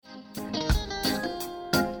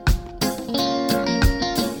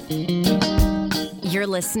You're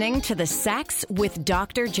listening to the Sex with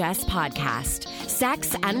Dr. Jess podcast.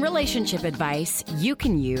 Sex and relationship advice you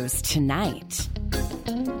can use tonight.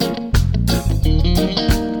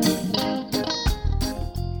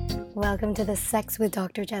 Welcome to the Sex with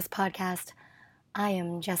Dr. Jess podcast. I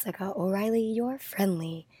am Jessica O'Reilly, your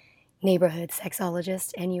friendly neighborhood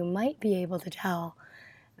sexologist, and you might be able to tell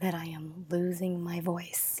that I am losing my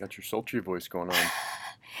voice. Got your sultry voice going on.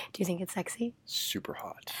 Do you think it's sexy? Super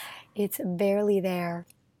hot. It's barely there.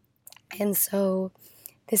 And so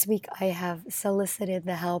this week I have solicited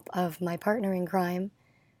the help of my partner in crime,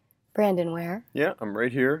 Brandon Ware. Yeah, I'm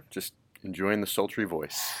right here, just enjoying the sultry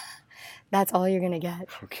voice. That's all you're going to get.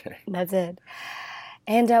 Okay. That's it.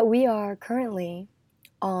 And we are currently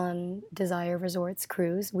on Desire Resorts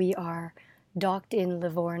cruise. We are docked in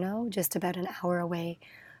Livorno, just about an hour away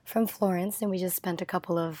from Florence, and we just spent a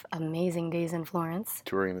couple of amazing days in Florence.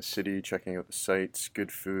 Touring the city, checking out the sights,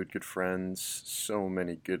 good food, good friends, so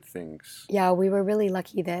many good things. Yeah, we were really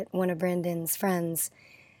lucky that one of Brandon's friends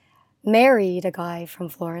married a guy from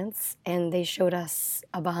Florence, and they showed us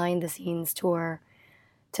a behind-the-scenes tour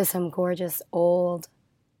to some gorgeous old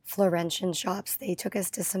Florentian shops. They took us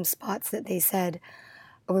to some spots that they said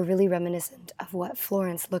were really reminiscent of what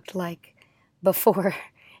Florence looked like before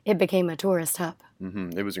it became a tourist hub.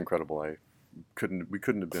 Mm-hmm. It was incredible. We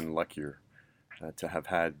couldn't have been luckier to have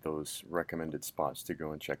had those recommended spots to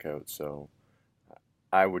go and check out. So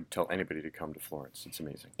I would tell anybody to come to Florence. It's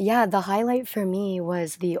amazing. Yeah, the highlight for me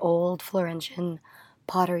was the old Florentian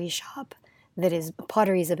pottery shop.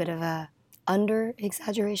 Pottery is a bit of a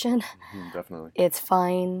under-exaggeration. Mm-hmm, definitely. It's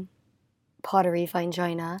fine pottery, fine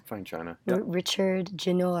china. Fine china. Yeah. Richard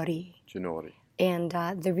Ginori. Ginori. And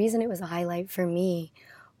the reason it was a highlight for me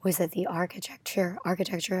was that the architecture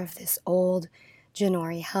of this old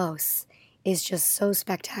Ginori house is just so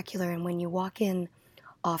spectacular. And when you walk in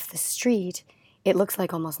off the street, it looks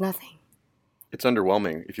like almost nothing. It's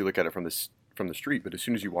underwhelming if you look at it from the street, but as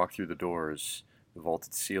soon as you walk through the doors, the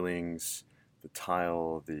vaulted ceilings, the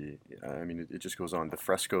tile, it just goes on. The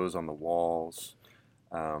frescoes on the walls,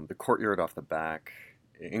 the courtyard off the back,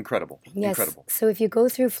 incredible. Yes. Incredible. So if you go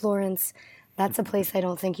through Florence, that's a place I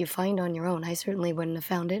don't think you find on your own. I certainly wouldn't have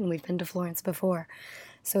found it, and we've been to Florence before.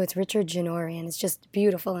 So it's Richard Ginori, and it's just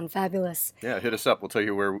beautiful and fabulous. Yeah, hit us up. We'll tell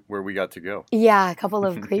you where we got to go. Yeah, a couple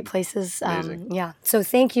of great places. Amazing. Yeah. So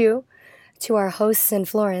thank you to our hosts in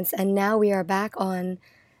Florence, and now we are back on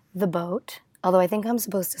the boat. Although I think I'm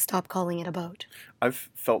supposed to stop calling it a boat.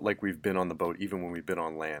 I've felt like we've been on the boat even when we've been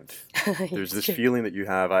on land. There's this true. feeling that you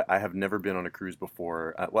have. I have never been on a cruise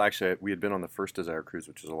before. Well, actually, we had been on the first Desire cruise,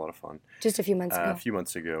 which was a lot of fun. Just a few months ago. A few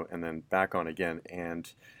months ago, and then back on again.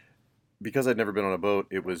 And because I'd never been on a boat,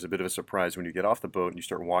 it was a bit of a surprise when you get off the boat and you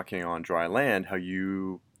start walking on dry land, how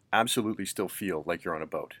you absolutely still feel like you're on a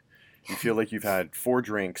boat. You feel like you've had 4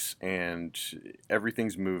 drinks and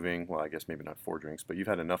everything's moving. Well, I guess maybe not 4 drinks, but you've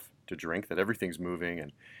had enough to drink that everything's moving,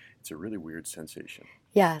 and it's a really weird sensation.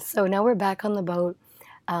 Yeah, so now we're back on the boat.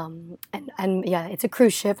 And yeah, it's a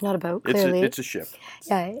cruise ship, not a boat, clearly. It's a ship.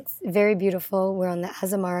 Yeah, it's very beautiful. We're on the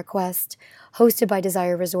Azamara Quest, hosted by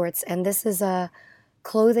Desire Resorts, and this is a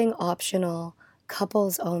clothing-optional,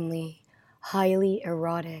 couples-only, highly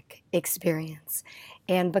erotic experience.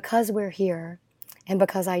 And because we're here, and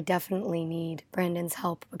because I definitely need Brandon's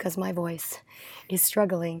help because my voice is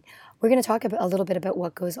struggling, we're going to talk a little bit about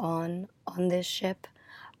what goes on this ship.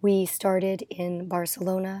 We started in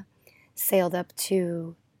Barcelona, sailed up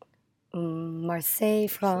to Marseille,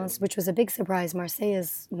 France, which was a big surprise. Marseille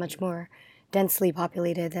is much more densely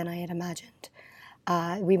populated than I had imagined.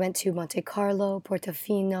 We went to Monte Carlo,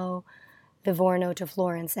 Portofino, Livorno to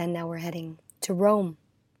Florence, and now we're heading to Rome.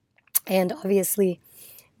 And obviously,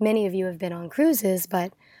 many of you have been on cruises,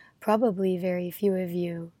 but probably very few of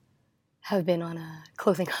you have been on a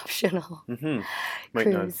clothing optional Might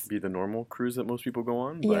cruise. not be the normal cruise that most people go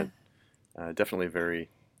on, but definitely a very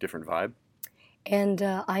different vibe. And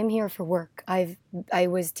I'm here for work. I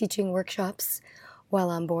was teaching workshops while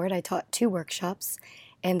on board. I taught 2 workshops,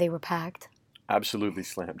 and they were packed. Absolutely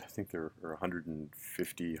slammed. I think there were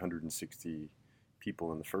 150, 160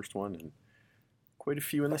 people in the first one, and quite a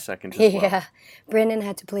few in the second as well. Yeah, Brandon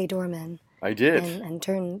had to play doorman. I did. And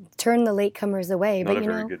turn the latecomers away. Not but a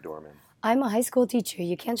very good doorman. I'm a high school teacher.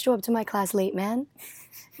 You can't show up to my class late, man.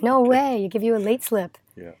 No way. You give you a late slip.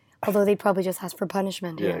 Yeah. Although they'd probably just ask for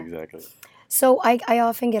punishment Yeah, here. exactly. So I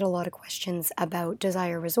often get a lot of questions about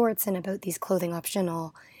Desire Resorts and about these clothing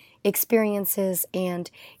optional experiences,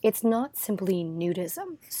 and it's not simply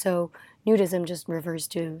nudism. So nudism just refers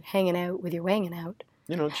to hanging out with your wanging out.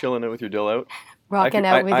 You know, chilling out with your dill out. Rocking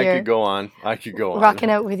out with your... I could go on.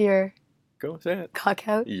 Rocking out with your Go say it. Cock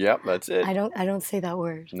out? Yep, that's it. I don't say that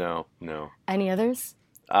word. No. Any others?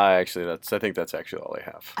 I think that's actually all I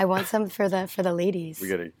have. I want some for the ladies.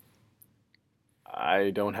 I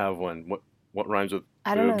don't have one. What rhymes with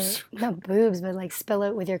I don't boobs? know. Not boobs, but like spill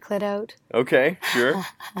out with your clit out. Okay, sure.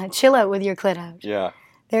 Chill out with your clit out. Yeah.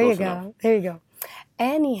 There you close go. enough. There you go.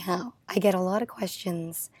 Anyhow, I get a lot of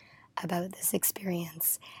questions about this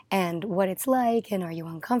experience and what it's like, and are you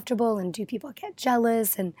uncomfortable, and do people get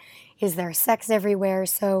jealous, and is there sex everywhere?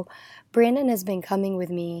 So Brandon has been coming with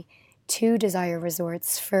me to Desire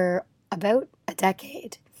Resorts for about a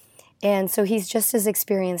decade. And so he's just as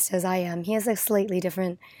experienced as I am. He has a slightly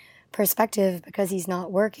different perspective because he's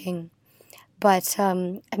not working. But I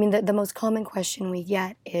mean, the most common question we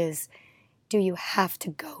get is, do you have to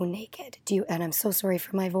go naked? And I'm so sorry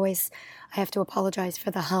for my voice. I have to apologize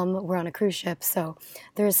for the hum. We're on a cruise ship, so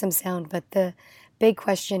there is some sound. But the big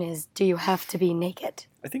question is, do you have to be naked?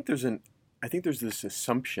 I think there's this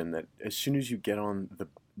assumption that as soon as you get on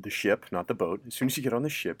the ship, not the boat, as soon as you get on the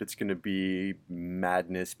ship, it's going to be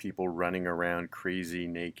madness, people running around crazy,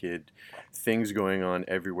 naked, things going on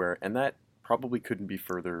everywhere. And that probably couldn't be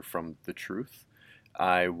further from the truth.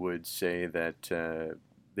 I would say that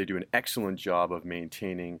they do an excellent job of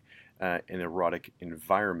maintaining an erotic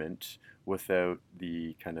environment without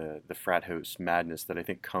the kind of the frat house madness that I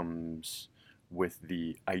think comes with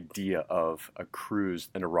the idea of a cruise,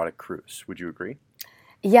 an erotic cruise. Would you agree?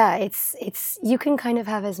 Yeah, it's you can kind of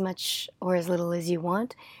have as much or as little as you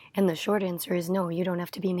want, and the short answer is no, you don't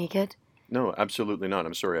have to be naked. No, absolutely not.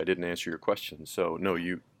 I'm sorry, I didn't answer your question. So no,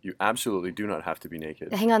 you absolutely do not have to be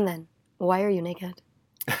naked. Hang on then. Why are you naked?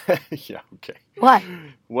 Yeah, okay.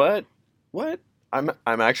 What? What? I'm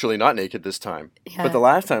actually not naked this time. Yeah. But the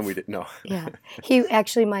last time we did, no. Yeah.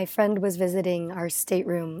 My friend was visiting our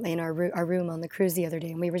stateroom in our room on the cruise the other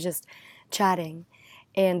day, and we were just chatting,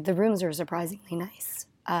 and the rooms are surprisingly nice.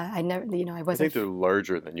 I I think they're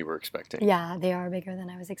larger than you were expecting. Yeah, they are bigger than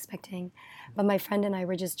I was expecting. But my friend and I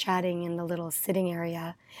were just chatting in the little sitting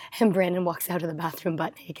area, and Brandon walks out of the bathroom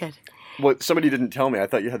butt naked. Well, somebody didn't tell me. I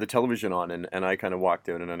thought you had the television on, and I kind of walked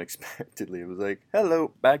out, and unexpectedly it was like,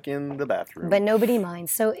 hello, back in the bathroom. But nobody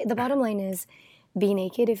minds. So the bottom line is, be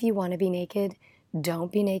naked if you want to be naked.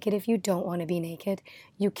 Don't be naked if you don't want to be naked.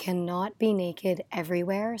 You cannot be naked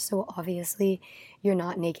everywhere. So obviously, you're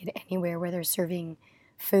not naked anywhere where they're serving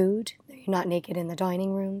food. You're not naked in the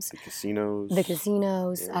dining rooms. The casinos.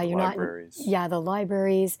 Yeah, you're libraries. The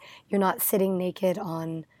libraries. You're not sitting naked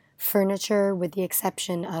on furniture, with the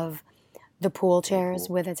exception of the pool chairs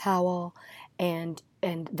with a towel and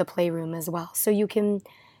the playroom as well. So you can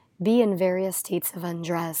be in various states of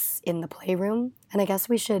undress in the playroom. And I guess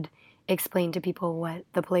we should explain to people what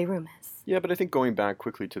the playroom is. Yeah, but I think going back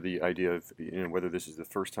quickly to the idea of whether this is the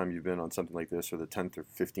first time you've been on something like this, or the 10th or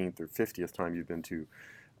 15th or 50th time you've been to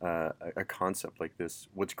a concept like this,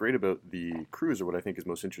 what's great about the cruise, or what I think is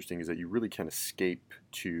most interesting, is that you really can escape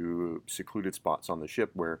to secluded spots on the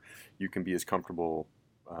ship where you can be as comfortable,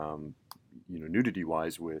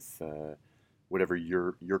 nudity-wise, with whatever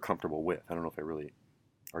you're comfortable with. I don't know if I really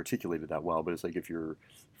articulated that well, but it's like if you're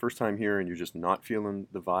first time here and you're just not feeling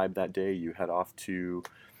the vibe that day, you head off to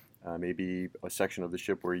maybe a section of the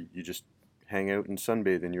ship where you just hang out and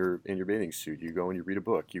sunbathe in your bathing suit. You go and you read a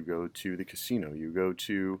book. You go to the casino. You go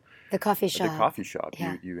to the coffee shop.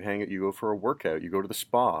 Yeah. You hang out. You go for a workout. You go to the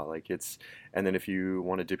spa. And then if you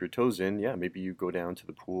want to dip your toes in, yeah, maybe you go down to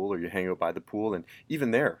the pool, or you hang out by the pool. And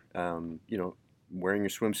even there, wearing your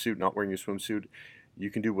swimsuit, not wearing your swimsuit, you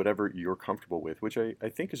can do whatever you're comfortable with, which I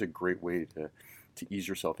think is a great way to ease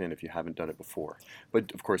yourself in if you haven't done it before.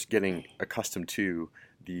 But of course, getting accustomed to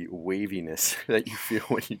the waviness that you feel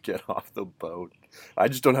when you get off the boat. I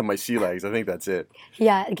just don't have my sea legs. I think that's it.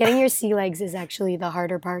 Yeah, getting your sea legs is actually the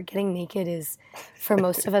harder part. Getting naked is, for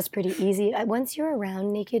most of us, pretty easy. Once you're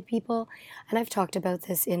around naked people, and I've talked about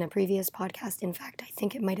this in a previous podcast. In fact, I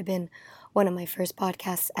think it might have been one of my first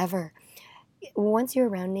podcasts ever. Once you're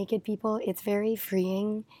around naked people, it's very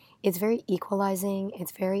freeing. It's very equalizing.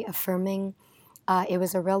 It's very affirming. It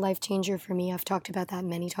was a real life changer for me. I've talked about that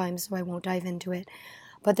many times, so I won't dive into it.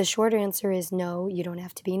 But the short answer is no, you don't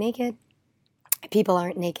have to be naked. People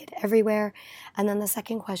aren't naked everywhere. And then the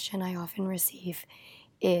second question I often receive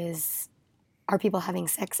is, are people having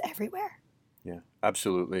sex everywhere? Yeah,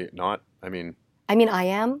 absolutely not. I mean, I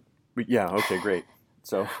am. Yeah, okay, great.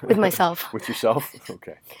 So with myself. With yourself?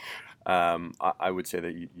 Okay. I would say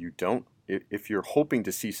that you don't. If you're hoping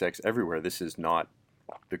to see sex everywhere, this is not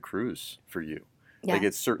the cruise for you. Yeah. Like,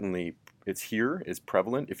 it's here, it's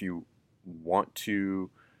prevalent. If you want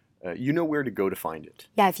to, you know where to go to find it.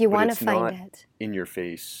 Yeah, if you want to find it. In your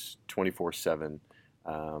face 24/7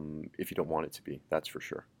 if you don't want it to be. That's for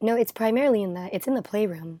sure. No, it's primarily it's in the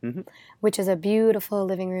playroom, Mm-hmm. which is a beautiful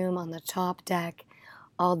living room on the top deck,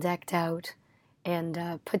 all decked out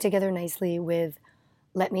and put together nicely with,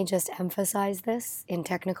 let me just emphasize this in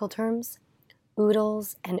technical terms,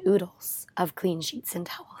 oodles and oodles of clean sheets and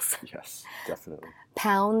towels. Yes, definitely.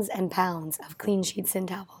 Pounds and pounds of clean sheets and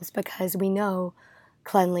towels, because we know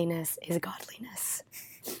cleanliness is godliness,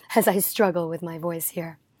 as I struggle with my voice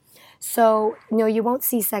here. So, no, you won't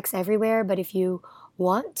see sex everywhere, but if you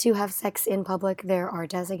want to have sex in public, there are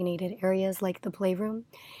designated areas like the playroom.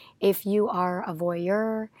 If you are a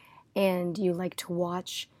voyeur and you like to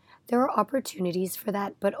watch, there are opportunities for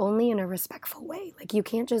that, but only in a respectful way. Like, you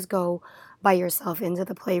can't just go by yourself into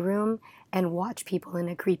the playroom and watch people in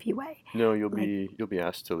a creepy way. No, you'll be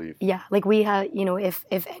asked to leave. Yeah, like we have,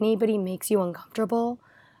 if anybody makes you uncomfortable,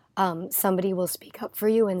 somebody will speak up for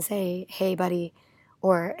you and say, hey, buddy,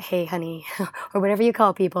 or hey, honey, or whatever you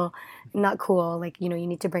call people. Not cool. Like, you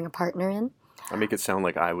need to bring a partner in. I make it sound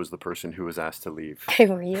like I was the person who was asked to leave.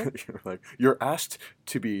 Were you? You're like, you're asked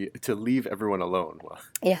to leave everyone alone. Well,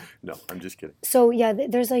 Yeah. no, I'm just kidding. So, yeah,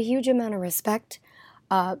 there's a huge amount of respect.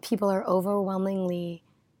 People are overwhelmingly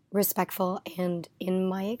respectful. And in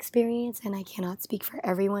my experience, and I cannot speak for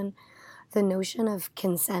everyone, the notion of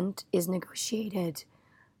consent is negotiated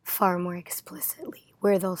far more explicitly,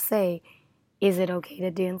 where they'll say, is it okay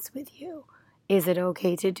to dance with you? Is it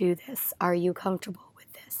okay to do this? Are you comfortable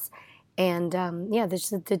with this? And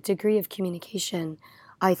the degree of communication,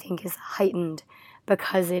 I think, is heightened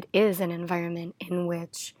because it is an environment in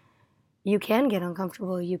which you can get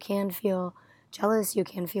uncomfortable, you can feel jealous, you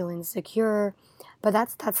can feel insecure. But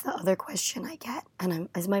that's the other question I get. And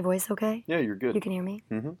is my voice okay? Yeah, you're good. You can hear me?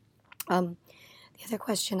 Mm-hmm. The other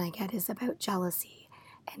question I get is about jealousy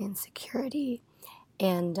and insecurity.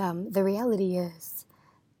 And the reality is,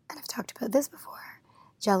 and I've talked about this before,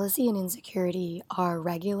 jealousy and insecurity are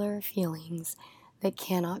regular feelings that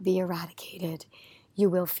cannot be eradicated. You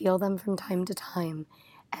will feel them from time to time,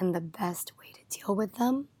 and the best way to deal with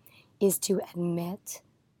them is to admit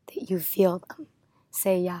that you feel them.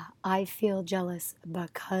 Say, yeah, I feel jealous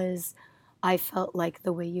because I felt like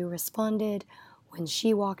the way you responded when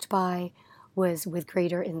she walked by was with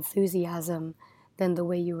greater enthusiasm than the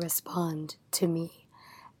way you respond to me.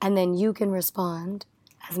 And then you can respond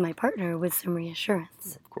as my partner with some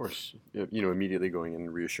reassurance. Of course. Immediately going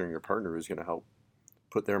and reassuring your partner is going to help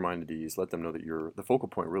put their mind at ease, let them know that the focal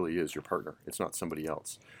point really is your partner. It's not somebody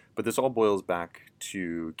else. But this all boils back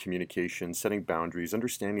to communication, setting boundaries,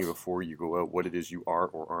 understanding before you go out what it is you are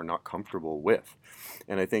or are not comfortable with.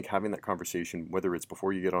 And I think having that conversation, whether it's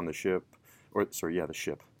before you get on the ship, the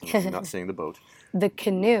ship, I'm not saying the boat. The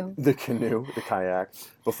canoe. The canoe, the kayak.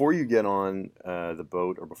 Before you get on the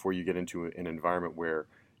boat or before you get into an environment where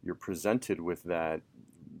you're presented with that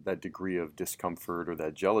degree of discomfort or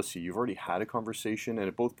that jealousy, you've already had a conversation, and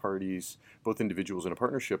if both parties, both individuals in a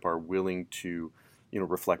partnership are willing to,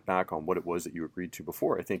 reflect back on what it was that you agreed to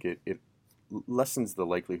before, I think it lessens the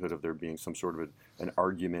likelihood of there being some sort of an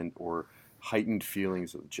argument or heightened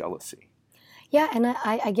feelings of jealousy. Yeah, and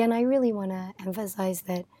I really want to emphasize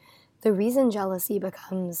that the reason jealousy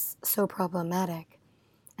becomes so problematic,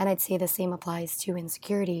 and I'd say the same applies to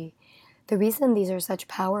insecurity, the reason these are such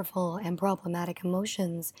powerful and problematic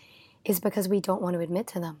emotions is because we don't want to admit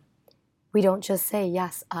to them. We don't just say,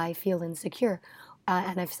 yes, I feel insecure.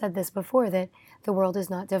 And I've said this before, that the world is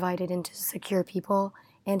not divided into secure people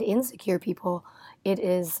and insecure people. It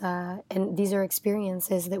is, and these are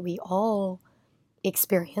experiences that we all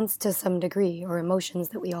experience to some degree, or emotions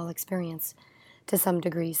that we all experience to some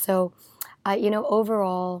degree. So,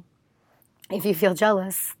 overall, if you feel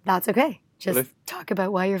jealous, that's okay. Just talk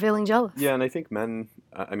about why you're feeling jealous. Yeah, and I think men,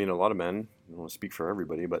 a lot of men, I don't want to speak for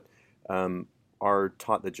everybody, but are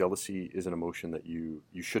taught that jealousy is an emotion that you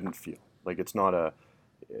shouldn't feel. Like, it's not an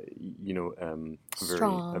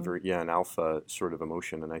alpha sort of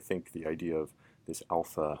emotion. And I think the idea of this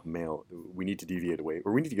alpha male, we need to deviate away,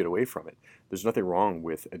 or we need to get away from it. There's nothing wrong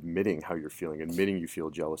with admitting how you're feeling, admitting you feel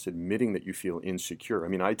jealous, admitting that you feel insecure. I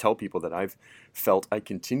mean, I tell people that I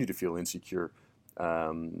continue to feel insecure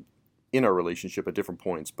in our relationship at different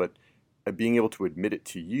points, but being able to admit it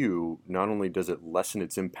to you, not only does it lessen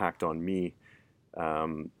its impact on me,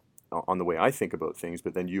 on the way I think about things,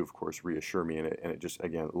 but then you, of course, reassure me, and it just,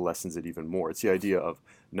 again, lessens it even more. It's the idea of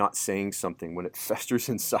not saying something when it festers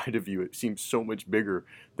inside of you. It seems so much bigger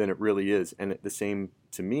than it really is. And the same,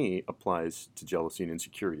 to me, applies to jealousy and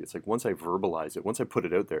insecurity. It's like, once I verbalize it, once I put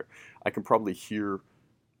it out there, I can probably hear,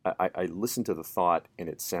 I listen to the thought, and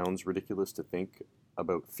it sounds ridiculous to think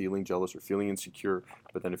about feeling jealous or feeling insecure.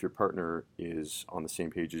 But then if your partner is on the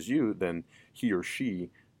same page as you, then he or she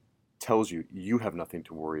tells you, you have nothing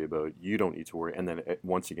to worry about, you don't need to worry. And then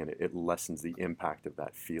once again, it lessens the impact of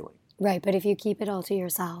that feeling. Right, but if you keep it all to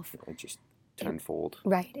yourself, It just tenfold.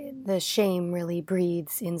 right, the shame really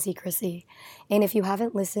breeds in secrecy. And if you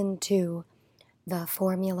haven't listened to the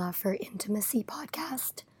Formula for Intimacy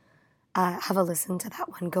podcast, have a listen to that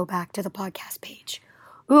one. Go back to the podcast page.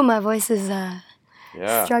 Ooh, my voice is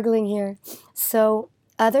struggling here. So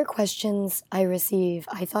other questions I receive,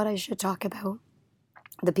 I thought I should talk about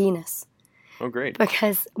the penis. Oh, great.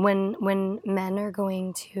 Because when men are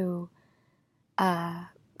going to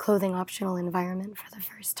clothing optional environment for the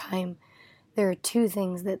first time, there are two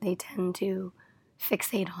things that they tend to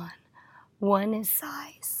fixate on. One is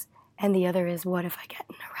size, and the other is, what if I get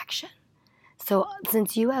an erection? So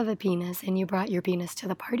since you have a penis and you brought your penis to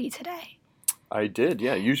the party today. I did,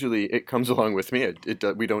 yeah. Usually it comes along with me.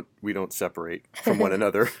 We don't separate from one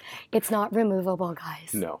another. It's not removable,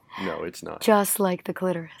 guys. No, it's not. Just like the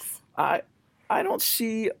clitoris. I don't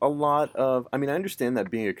see a lot of. I mean, I understand that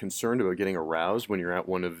being a concern about getting aroused when you're at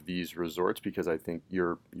one of these resorts, because I think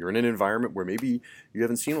you're in an environment where maybe you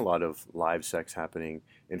haven't seen a lot of live sex happening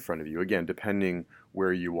in front of you. Again, depending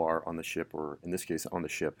where you are on the ship, or in this case on the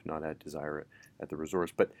ship, not at Desire at the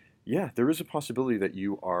resorts. But yeah, there is a possibility that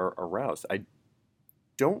you are aroused. I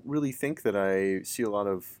don't really think that I see a lot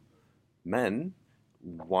of men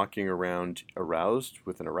walking around aroused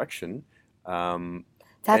with an erection.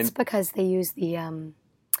 That's because they use the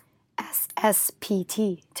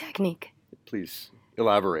SPT technique. Please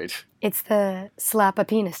elaborate. It's the slap a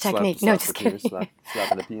penis technique. No, just kidding.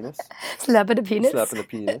 Slapping the penis. Slapping the penis. Slapping the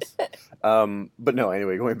penis. But no,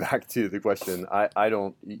 anyway, going back to the question,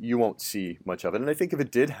 you won't see much of it. And I think if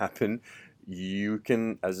it did happen, you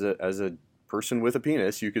can, as a person with a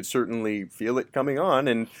penis, you could certainly feel it coming on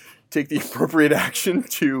and take the appropriate action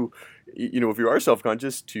to, if you are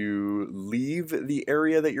self-conscious, to leave the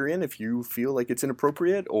area that you're in if you feel like it's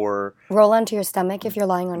inappropriate, or roll onto your stomach if you're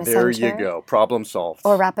lying on a there center. you go. Problem solved.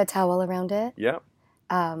 Or wrap a towel around it. Yeah.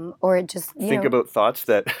 Or just think about thoughts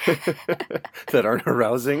that that aren't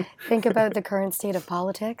arousing. Think about the current state of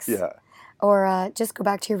politics. Yeah. Or just go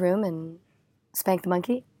back to your room and spank the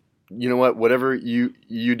monkey. You know what? Whatever you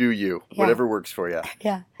do, Yeah. whatever works for you.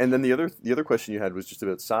 Yeah. And then the other question you had was just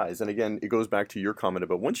about size. And again, it goes back to your comment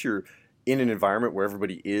about once you're in an environment where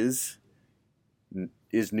everybody is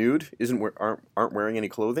nude, aren't wearing any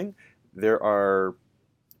clothing. There are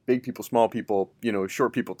big people, small people,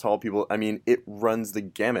 short people, tall people. I mean, it runs the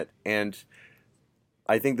gamut. And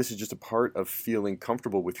I think this is just a part of feeling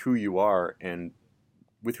comfortable with who you are and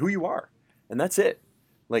with who you are. And that's it.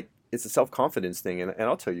 Like, it's a self-confidence thing. And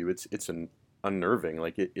I'll tell you, it's an unnerving,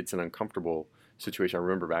 like it's an uncomfortable situation. I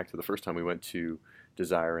remember back to the first time we went to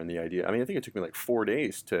Desire, and the idea, I think it took me like 4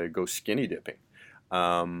 days to go skinny dipping.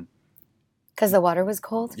 Because the water was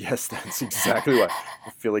cold? Yes, that's exactly why.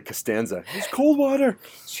 I feel like Costanza. It's cold water.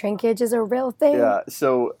 Shrinkage is a real thing. Yeah,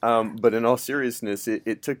 so, but in all seriousness,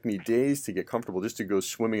 it took me days to get comfortable just to go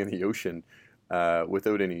swimming in the ocean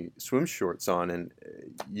without any swim shorts on. And,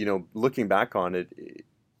 looking back on it,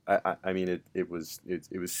 it was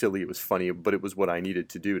silly, it was funny, but it was what I needed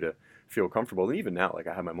to do to feel comfortable. And even now, like,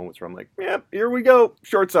 I have my moments where I'm like, yep, here we go,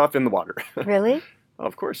 shorts off in the water. Really? Oh,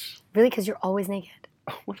 of course. Really? Because you're always naked.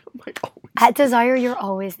 What am I always? At Desire, you're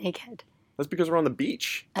always naked. That's because we're on the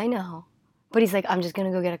beach. I know. But he's like, I'm just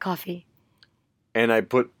going to go get a coffee. And I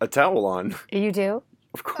put a towel on. You do?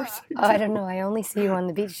 Of course I do. Oh, I don't know. I only see you on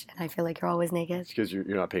the beach, and I feel like you're always naked. It's because you're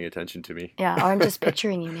not paying attention to me. Yeah, or I'm just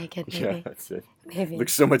picturing you naked, maybe. Yeah, that's it. Maybe.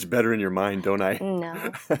 Looks so much better in your mind, don't I?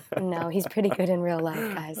 No, he's pretty good in real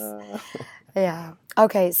life, guys. Yeah.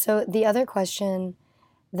 Okay, so the other question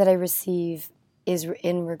that I receive is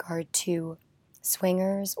in regard to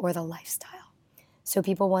swingers or the lifestyle. So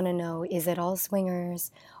people want to know, is it all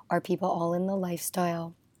swingers? Are people all in the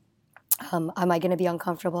lifestyle? Am I going to be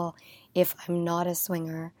uncomfortable if I'm not a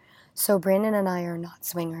swinger? So Brandon and I are not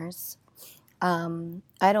swingers.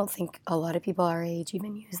 I don't think a lot of people our age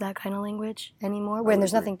even use that kind of language anymore. When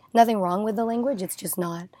there's nothing wrong with the language, it's just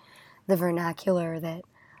not the vernacular that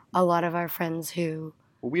a lot of our friends who...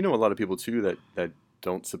 Well, we know a lot of people too that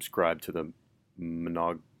don't subscribe to the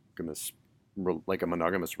monogamous, like a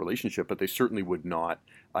monogamous relationship, but they certainly would not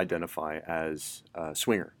identify as a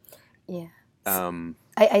swinger. Yeah.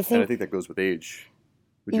 I think that goes with age.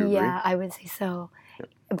 Would you agree? Yeah, I would say so. Yeah.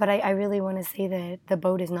 But I really want to say that the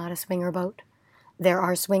boat is not a swinger boat. There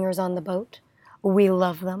are swingers on the boat. We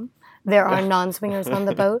love them. There are non-swingers on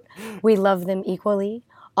the boat. We love them equally.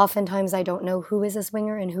 Oftentimes I don't know who is a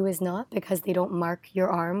swinger and who is not because they don't mark your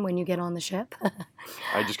arm when you get on the ship.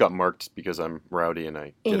 I just got marked because I'm rowdy and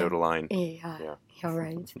I get out of line. Yeah,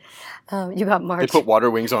 right. You got They marked. put water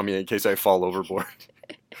wings on me in case I fall overboard.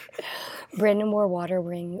 Brandon wore water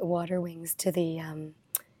wings to the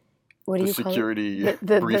what do The you call it? security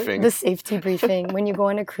briefing. The safety briefing. When you go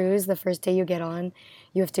on a cruise, the first day you get on,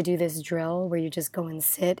 you have to do this drill where you just go and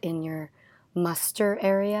sit in your muster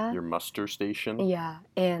area. Your muster station. Yeah,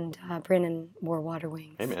 and Brandon wore water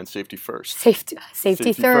wings. Hey man, safety first. Safety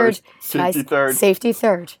third. First. Safety Guys, third. Safety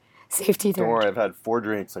third. Safety Don't third. worry, I've had 4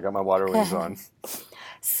 drinks. I got my water wings on.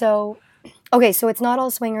 So, okay, so it's not all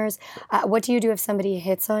swingers. What do you do if somebody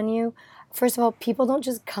hits on you? First of all, people don't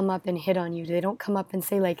just come up and hit on you. They don't come up and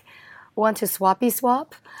say, like, want to swappy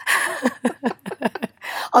swap?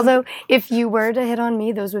 Although, if you were to hit on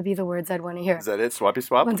me, those would be the words I'd want to hear. Is that it? Swappy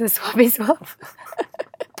swap? Want to swappy swap?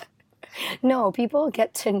 No, people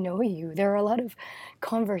get to know you. There are a lot of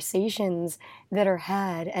conversations that are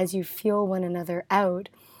had as you feel one another out.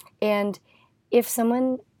 And if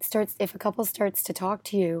a couple starts to talk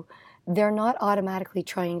to you, they're not automatically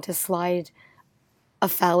trying to slide a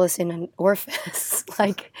phallus in an orifice.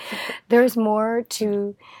 Like, there's more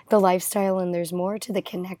to the lifestyle and there's more to the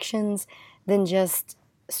connections than just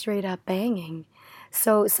straight up banging.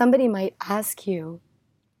 So somebody might ask you,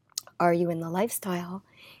 are you in the lifestyle?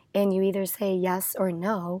 And you either say yes or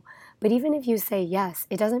no. But even if you say yes,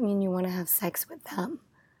 it doesn't mean you want to have sex with them.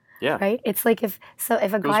 Yeah. Right? It's like if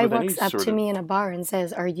a guy with any walks up sort to of- me in a bar and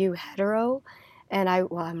says, are you hetero? And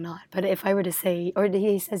I'm not. But if I were to say, or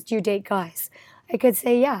he says, do you date guys? I could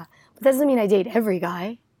say, yeah. But that doesn't mean I date every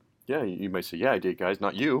guy. Yeah, you might say, yeah, I date guys,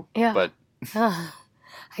 not you. Yeah. But,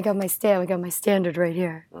 I got my standard right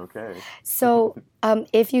here. okay. So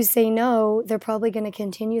if you say no, they're probably going to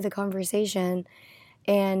continue the conversation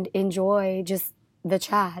and enjoy just the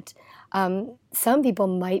chat. Some people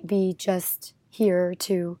might be just here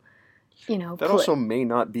to, That also may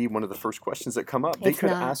not be one of the first questions that come up. They It's could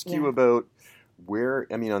not, ask you yeah. about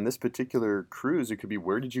on this particular cruise, it could be,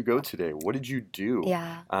 where did you go today? What did you do?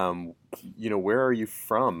 Yeah. Where are you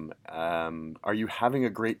from? Are you having a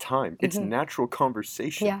great time? It's natural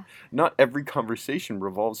conversation. Yeah. Not every conversation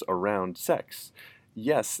revolves around sex.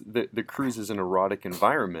 Yes, the cruise is an erotic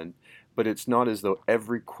environment, but it's not as though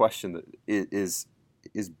every question that is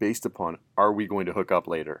based upon, are we going to hook up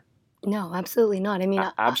later? No, absolutely not. I mean,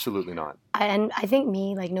 Absolutely not. and I think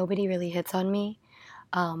nobody really hits on me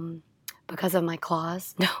because of my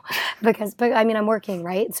claws. No, but I mean, I'm working,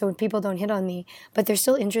 right? So people don't hit on me, but they're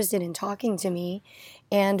still interested in talking to me.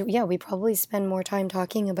 And yeah, we probably spend more time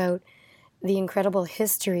talking about the incredible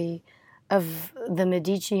history of the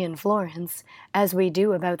Medici in Florence as we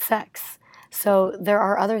do about sex. So there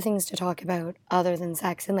are other things to talk about other than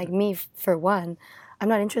sex. And like me, for one, I'm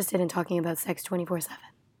not interested in talking about sex 24/7.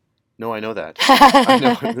 No, I know that. I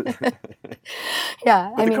know.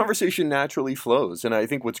 Yeah, But the conversation naturally flows, and I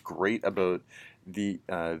think what's great about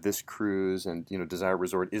this cruise and Desire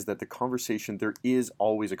Resort is that the conversation, there is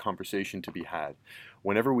always a conversation to be had.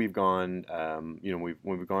 Whenever we've gone, when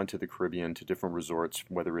we've gone to the Caribbean, to different resorts,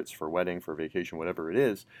 whether it's for wedding, for vacation, whatever it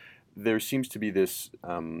is, there seems to be this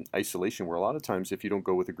isolation where a lot of times, if you don't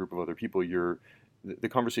go with a group of other people, the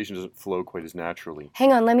conversation doesn't flow quite as naturally.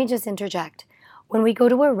 Hang on, let me just interject. When we go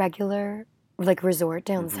to a regular resort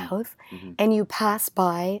down south, and you pass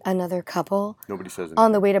by another couple Nobody says anything.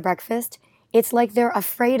 on the way to breakfast, it's like they're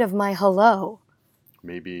afraid of my hello.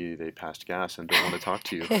 Maybe they passed gas and don't want to talk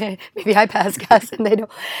to you. Maybe I pass gas and they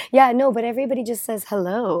don't. Yeah, no, but everybody just says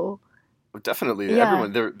hello. Definitely, Yeah.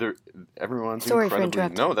 everyone's Sorry for incredibly.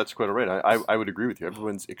 interrupting. No, that's quite all right. I would agree with you.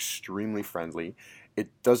 Everyone's extremely friendly. It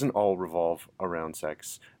doesn't all revolve around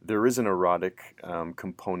sex. There is an erotic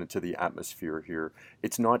component to the atmosphere here.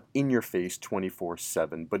 It's not in your face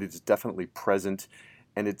 24/7, but it's definitely present,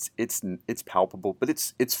 and it's palpable. But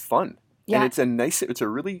it's fun, Yeah. and it's a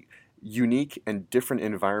really unique and different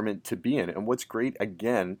environment to be in. And what's great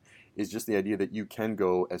again is just the idea that you can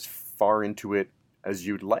go as far into it as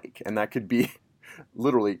you'd like, and that could be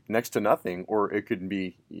literally next to nothing, or it could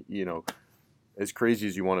be as crazy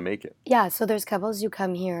as you want to make it. Yeah, so there's couples who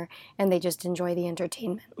come here and they just enjoy the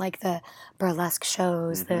entertainment, like the burlesque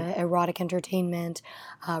shows, the erotic entertainment.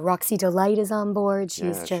 Roxy Delight is on board.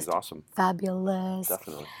 She's She's awesome. fabulous.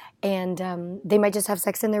 Definitely. And they might just have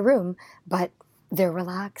sex in their room, but they're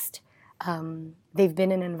relaxed. They've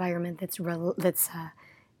been in an environment that's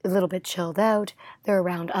a little bit chilled out. They're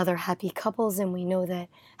around other happy couples, and we know that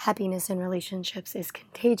happiness in relationships is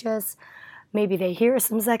contagious. Maybe they hear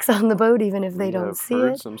some sex on the boat even if they don't see We have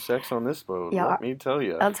heard it. some sex on this boat, Yeah, let me tell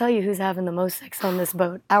you. I'll tell you who's having the most sex on this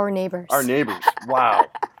boat. Our neighbors. Our neighbors. Wow.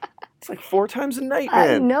 It's like 4 times a night, I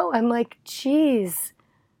man. know. I'm like, geez.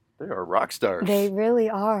 They are rock stars. They really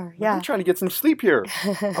are. Yeah. I'm trying to get some sleep here.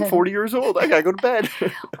 I'm 40 years old. I gotta go to bed.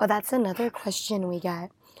 Well, that's another question we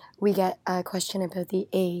get. We get a question about the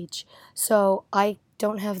age. So I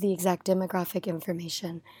don't have the exact demographic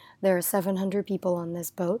information. There are 700 people on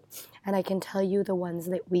this boat, and I can tell you the ones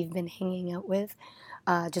that we've been hanging out with,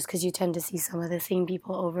 just because you tend to see some of the same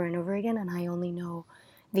people over and over again, and I only know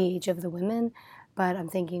the age of the women. But I'm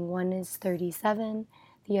thinking one is 37,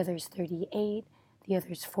 the other's 38, the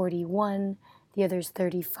other's 41, the other's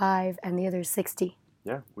 35, and the other's 60.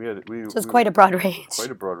 Yeah, So it's quite a broad range.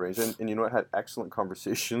 Quite a broad range. And you know what? I had excellent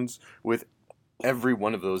conversations with every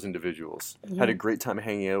one of those individuals. Yeah. Had a great time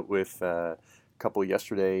hanging out with a couple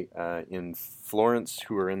yesterday in Florence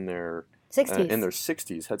who are in their 60s. In their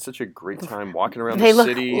 60s. Had such a great time walking around They the look,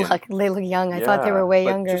 city. they look young. I thought they were way but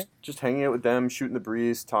younger. Just hanging out with them, shooting the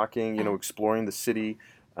breeze, talking, exploring the city,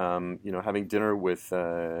 having dinner with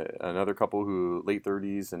another couple who late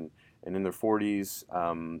 30s and in their 40s.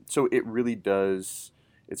 So it really does.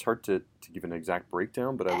 It's hard to give an exact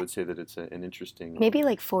breakdown, but I would say that it's an interesting. Maybe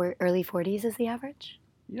like early 40s is the average?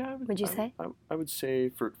 Yeah. Would you say? I would say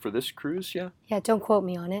for this cruise, yeah. Yeah, don't quote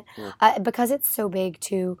me on it. Yeah. Because it's so big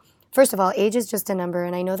too. First of all, age is just a number,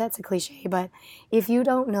 and I know that's a cliche, but if you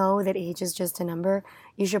don't know that age is just a number,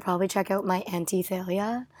 you should probably check out my Auntie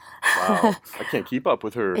Thalia. Wow, I can't keep up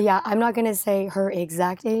with her. Yeah, I'm not going to say her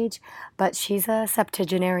exact age, but she's a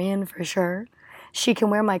septuagenarian for sure. She can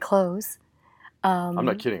wear my clothes. I'm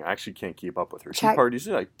not kidding. I actually can't keep up with her. Check-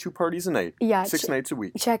 2 parties a night. Yeah, 6 nights a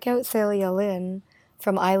week. Check out Thalia Lynn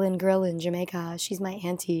from Island Grill in Jamaica. She's my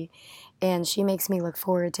auntie, and she makes me look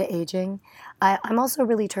forward to aging. I'm also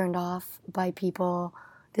really turned off by people,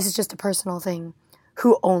 this is just a personal thing,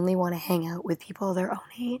 who only want to hang out with people their own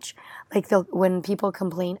age. Like when people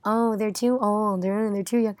complain, oh, they're too old, they're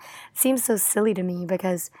too young. It seems so silly to me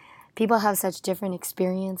because people have such different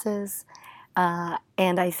experiences.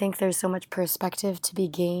 And I think there's so much perspective to be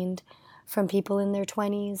gained from people in their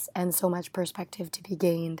 20s and so much perspective to be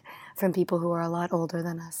gained from people who are a lot older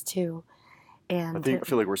than us too. And I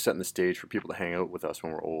feel like we're setting the stage for people to hang out with us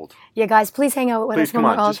when we're old. yeah, guys, please hang out with us when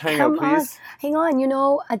we're old. Just hang out, please. Hang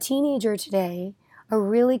on. A teenager today, a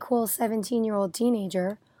really cool 17-year-old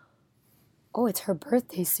teenager. Oh, it's her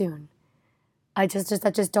birthday soon.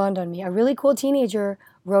 That just dawned on me. A really cool teenager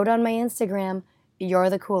wrote on my Instagram, "You're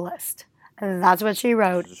the coolest." That's what she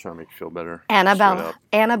wrote. Just trying to make you feel better.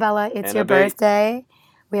 Annabella, it's your birthday.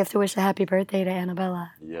 We have to wish a happy birthday to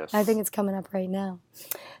Annabella. Yes. I think it's coming up right now.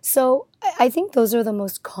 So I think those are the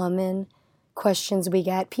most common questions we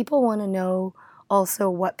get. People want to know also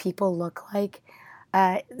what people look like.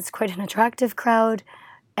 It's quite an attractive crowd,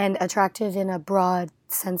 and attractive in a broad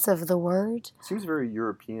sense of the word. Seems very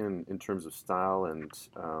European in terms of style and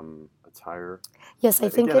attire. Yes, I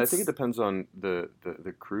think it depends on the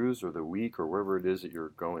cruise or the week or wherever it is that you're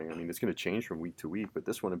going. I mean, it's going to change from week to week, but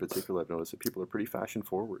this one in particular, I've noticed that people are pretty fashion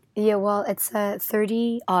forward. Yeah, well, it's a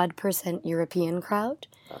 30-odd% European crowd.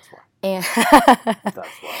 That's why. And That's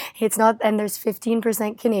why. It's not, and there's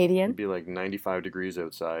 15% Canadian. It'd be like 95 degrees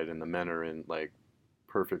outside, and the men are in like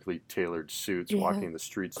perfectly tailored suits walking the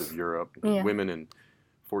streets of Europe. Yeah. Women in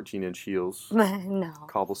 14-inch heels. No.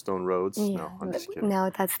 Cobblestone roads. Yeah. No, I'm just kidding. No,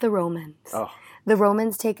 that's the Romans. Oh. The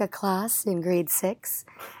Romans take a class in grade 6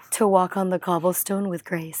 to walk on the cobblestone with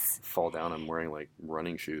grace. Fall down, I'm wearing like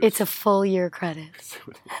running shoes. It's a full year credit.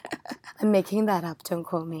 I'm making that up, don't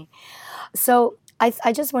quote me. So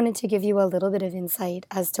I just wanted to give you a little bit of insight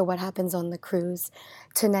as to what happens on the cruise.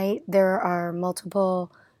 Tonight there are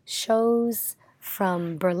multiple shows,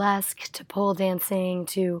 from burlesque to pole dancing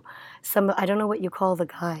to some, I don't know what you call the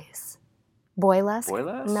guys. Boylesque?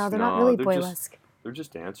 Boylesque? No, they're not really they're boylesque. They're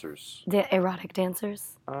just dancers. They're erotic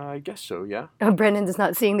dancers? I guess so, yeah. Brendan is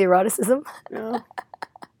not seeing the eroticism. Yeah.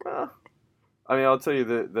 Well, I mean, I'll tell you,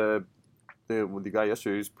 the guy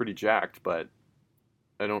yesterday was pretty jacked, but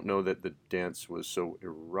I don't know that the dance was so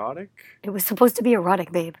erotic. It was supposed to be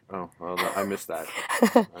erotic, babe. Oh, well, I missed that.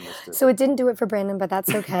 I missed it. So it didn't do it for Brandon, but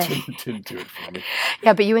that's okay. didn't do it for me.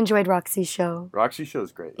 Yeah, but you enjoyed Roxy's show. Roxy's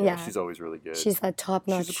show's great. Yeah. She's always really good. She's a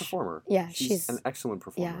top-notch. She's a performer. Yeah, she's an excellent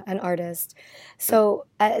performer. Yeah, an artist. So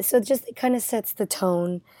it just kind of sets the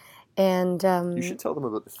tone. And you should tell them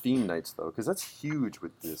about the theme nights, though, because that's huge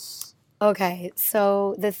with this. Okay,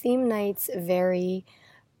 so the theme nights vary.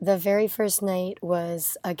 The very first night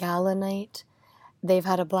was a gala night, They've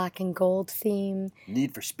had a black and gold theme.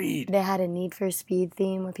 Need for Speed. They had a Need for Speed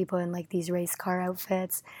theme with people in like these race car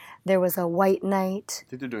outfits. There was a white night. I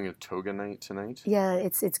think they're doing a toga night tonight. Yeah,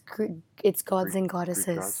 it's gods and goddesses.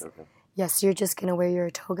 Greek gods? Okay. Yes, you're just gonna wear your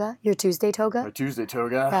toga, your Tuesday toga. My Tuesday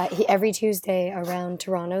toga. Every Tuesday around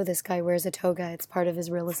Toronto, this guy wears a toga. It's part of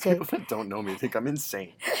his real estate. People that don't know me think I'm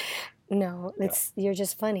insane. No, you're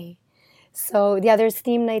just funny. So yeah, there's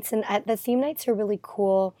theme nights, and the theme nights are really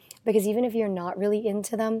cool because even if you're not really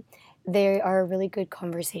into them, they are a really good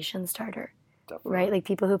conversation starter. Definitely. Right? Like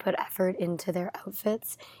people who put effort into their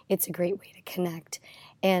outfits, it's a great way to connect.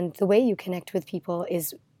 And the way you connect with people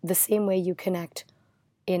is the same way you connect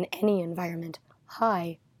in any environment.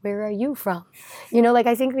 Hi, where are you from? You know, like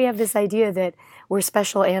I think we have this idea that we're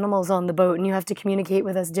special animals on the boat and you have to communicate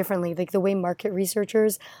with us differently. Like the way market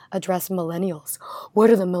researchers address millennials. What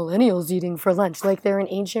are the millennials eating for lunch? Like they're an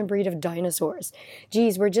ancient breed of dinosaurs.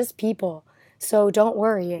 Geez, we're just people. So don't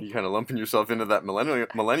worry. You're kind of lumping yourself into that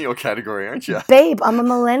millennial category, aren't you? Babe, I'm a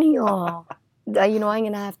millennial. I'm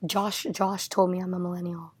going to have... Josh told me I'm a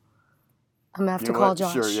millennial. I'm going to have to call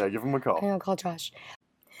Josh. Sure, yeah, give him a call. I'm going to call Josh.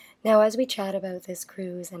 Now, as we chat about this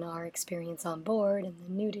cruise and our experience on board and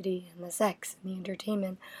the nudity and the sex and the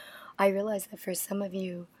entertainment, I realize that for some of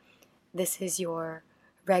you, this is your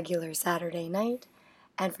regular Saturday night,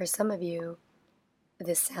 and for some of you,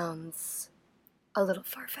 this sounds a little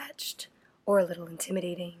far-fetched or a little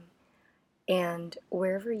intimidating. And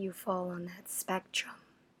wherever you fall on that spectrum,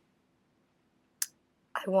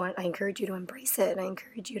 I encourage you to embrace it. I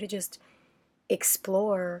encourage you to just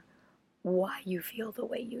explore why you feel the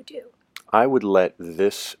way you do. I would let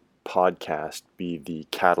this podcast be the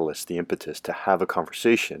catalyst, the impetus to have a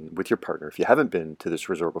conversation with your partner, if you haven't been to this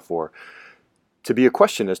resort before, to be a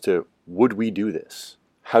question as to, would we do this?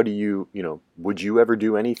 How do you, would you ever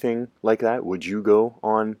do anything like that? Would you go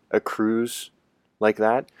on a cruise like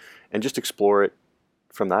that? And just explore it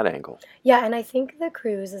from that angle. Yeah, and I think the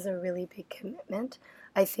cruise is a really big commitment.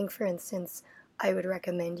 I think, for instance, I would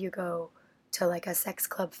recommend you go to like a sex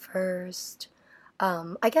club first.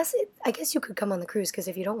 I guess you could come on the cruise because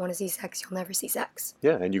if you don't want to see sex, you'll never see sex.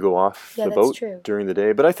 Yeah, and you go off the boat during the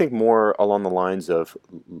day. But I think more along the lines of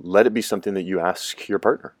let it be something that you ask your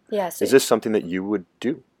partner. Yeah. So is this something that you would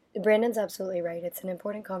do? Brandon's absolutely right. It's an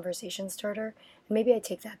important conversation starter. And maybe I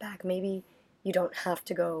take that back. Maybe you don't have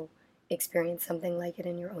to go experience something like it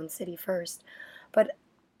in your own city first. But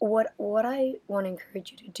what I want to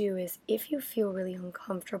encourage you to do is if you feel really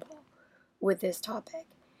uncomfortable with this topic,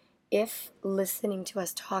 if listening to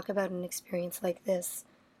us talk about an experience like this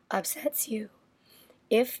upsets you,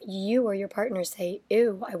 if you or your partner say,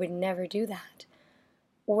 ew, I would never do that,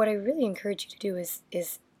 what I really encourage you to do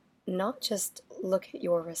is not just look at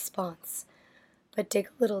your response, but dig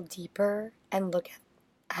a little deeper and look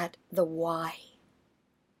at the why.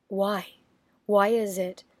 Why? Why is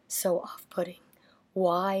it so off-putting?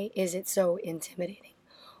 Why is it so intimidating?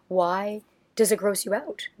 Why does it gross you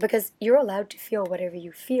out? Because you're allowed to feel whatever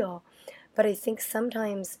you feel, but I think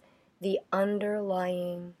sometimes the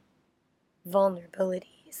underlying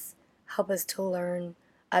vulnerabilities help us to learn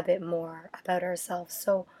a bit more about ourselves.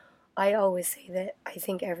 So I always say that I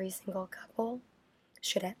think every single couple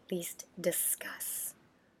should at least discuss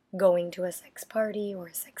going to a sex party or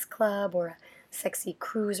a sex club or a sexy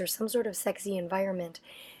cruise or some sort of sexy environment,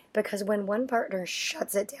 because when one partner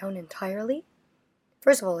shuts it down entirely,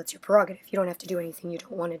 first of all, it's your prerogative. You don't have to do anything you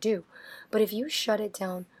don't want to do. But if you shut it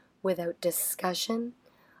down without discussion,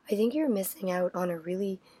 I think you're missing out on a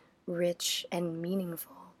really rich and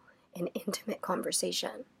meaningful and intimate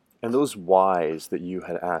conversation. And those whys that you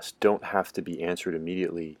had asked don't have to be answered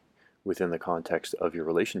immediately within the context of your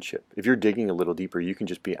relationship. If you're digging a little deeper, you can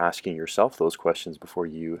just be asking yourself those questions before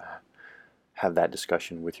you have that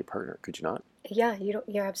discussion with your partner, could you not? Yeah,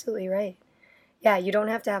 you're absolutely right. Yeah, you don't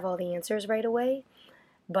have to have all the answers right away,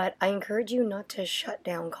 but I encourage you not to shut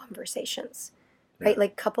down conversations, right?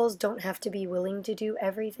 Like couples don't have to be willing to do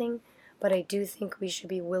everything, but I do think we should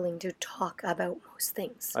be willing to talk about most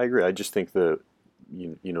things. I agree. I just think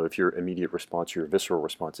if your immediate response, your visceral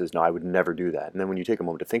response is, no, I would never do that. And then when you take a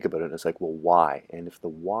moment to think about it, it's like, well, why? And if the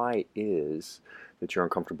why is that you're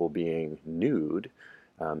uncomfortable being nude,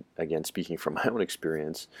 again, speaking from my own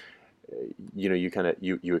experience,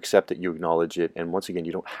 you accept it, you acknowledge it, and once again,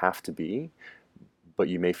 you don't have to be, but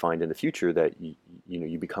you may find in the future that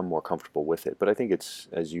you become more comfortable with it. But I think it's,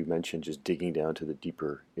 as you mentioned, just digging down to the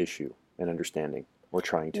deeper issue and understanding, or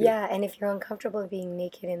trying to. Yeah, and if you're uncomfortable being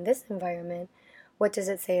naked in this environment, what does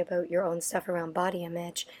it say about your own stuff around body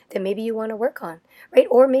image that maybe you want to work on, right?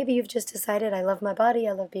 Or maybe you've just decided, I love my body,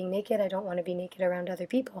 I love being naked, I don't want to be naked around other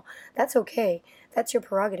people. That's okay. That's your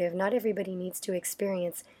prerogative. Not everybody needs to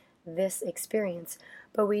experience this experience.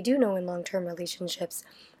 But we do know in long-term relationships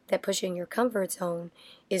that pushing your comfort zone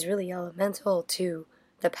is really elemental to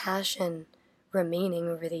the passion remaining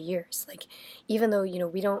over the years. Like, even though,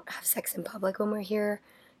 we don't have sex in public when we're here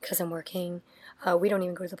because I'm working, we don't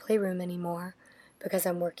even go to the playroom anymore because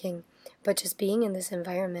I'm working, but just being in this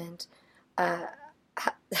environment,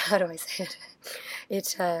 how do I say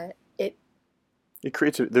it? It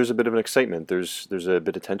creates there's a bit of an excitement. There's a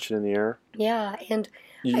bit of tension in the air. Yeah, and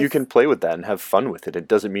you can play with that and have fun with it. It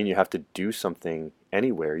doesn't mean you have to do something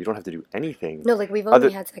anywhere. You don't have to do anything. No, like we've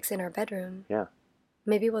only had sex in our bedroom. Yeah.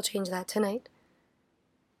 Maybe we'll change that tonight.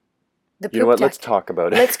 The poop you know what? deck. Let's talk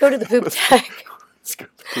about it. Let's go to the poop deck. Let's go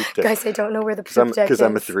to the poop deck. Guys, I don't know where the poop deck is. Because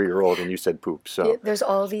I'm a 3-year-old and you said poop, so. There's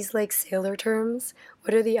all these like sailor terms.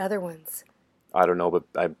 What are the other ones? I don't know, but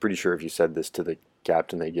I'm pretty sure if you said this to the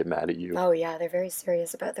captain, they get mad at you. Oh yeah, they're very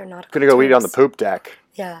serious about their nautical Gonna go terms. eat on the poop deck.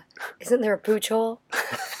 Yeah. Isn't there a pooch hole?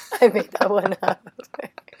 I made that one up.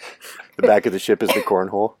 The back of the ship is the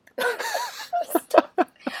cornhole. I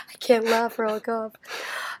can't laugh or I'll cough.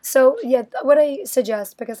 So yeah, what I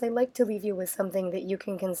suggest, because I like to leave you with something that you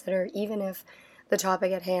can consider, even if the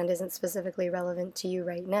topic at hand isn't specifically relevant to you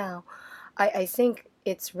right now, I think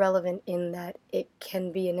it's relevant in that it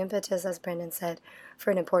can be an impetus, as Brendan said, for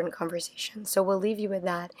an important conversation. So we'll leave you with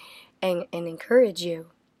that and encourage you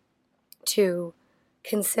to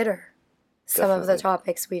consider some of the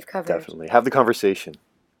topics we've covered. Definitely. Have the conversation.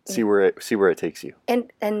 See where it takes you.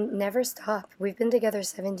 And never stop. We've been together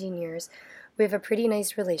 17 years. We have a pretty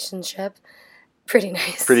nice relationship. Pretty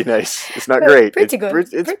nice. Pretty nice. It's not great. Pretty good.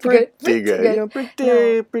 It's pretty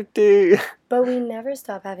good. Pretty. But we never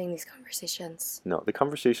stop having these conversations. No, the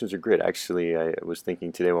conversations are great. Actually, I was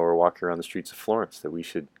thinking today while we were walking around the streets of Florence that we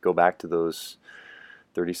should go back to those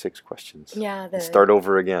 36 questions. Yeah. And start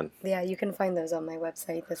over again. Yeah, you can find those on my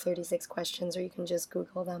website, the 36 questions, or you can just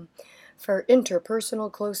Google them. For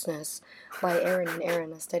Interpersonal Closeness by Aaron and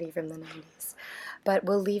Aaron, a study from the 90s. But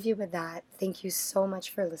we'll leave you with that. Thank you so much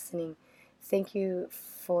for listening. Thank you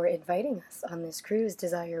for inviting us on this cruise,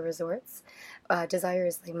 Desire Resorts. Desire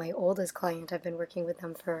is like my oldest client. I've been working with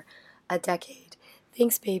them for a decade.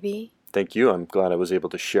 Thanks, baby. Thank you. I'm glad I was able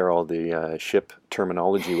to share all the ship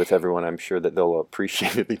terminology with everyone. I'm sure that they'll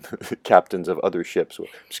appreciate it, the captains of other ships. I'm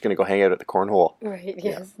just going to go hang out at the cornhole. Right, yes.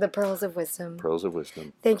 Yeah. The Pearls of Wisdom. Pearls of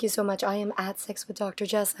Wisdom. Thank you so much. I am at Sex with Dr.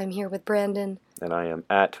 Jess. I'm here with Brandon. And I am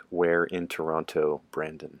at Where in Toronto,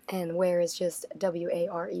 Brandon. And Where is just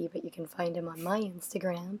W-A-R-E, but you can find him on my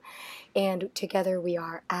Instagram. And together we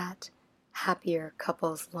are at Happier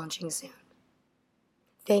Couples, launching soon.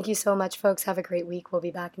 Thank you so much, folks. Have a great week. We'll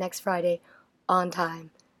be back next Friday on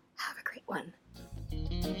time. Have a great one.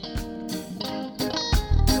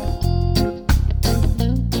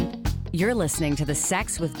 You're listening to the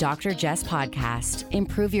Sex with Dr. Jess podcast.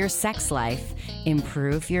 Improve your sex life.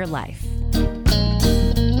 Improve your life.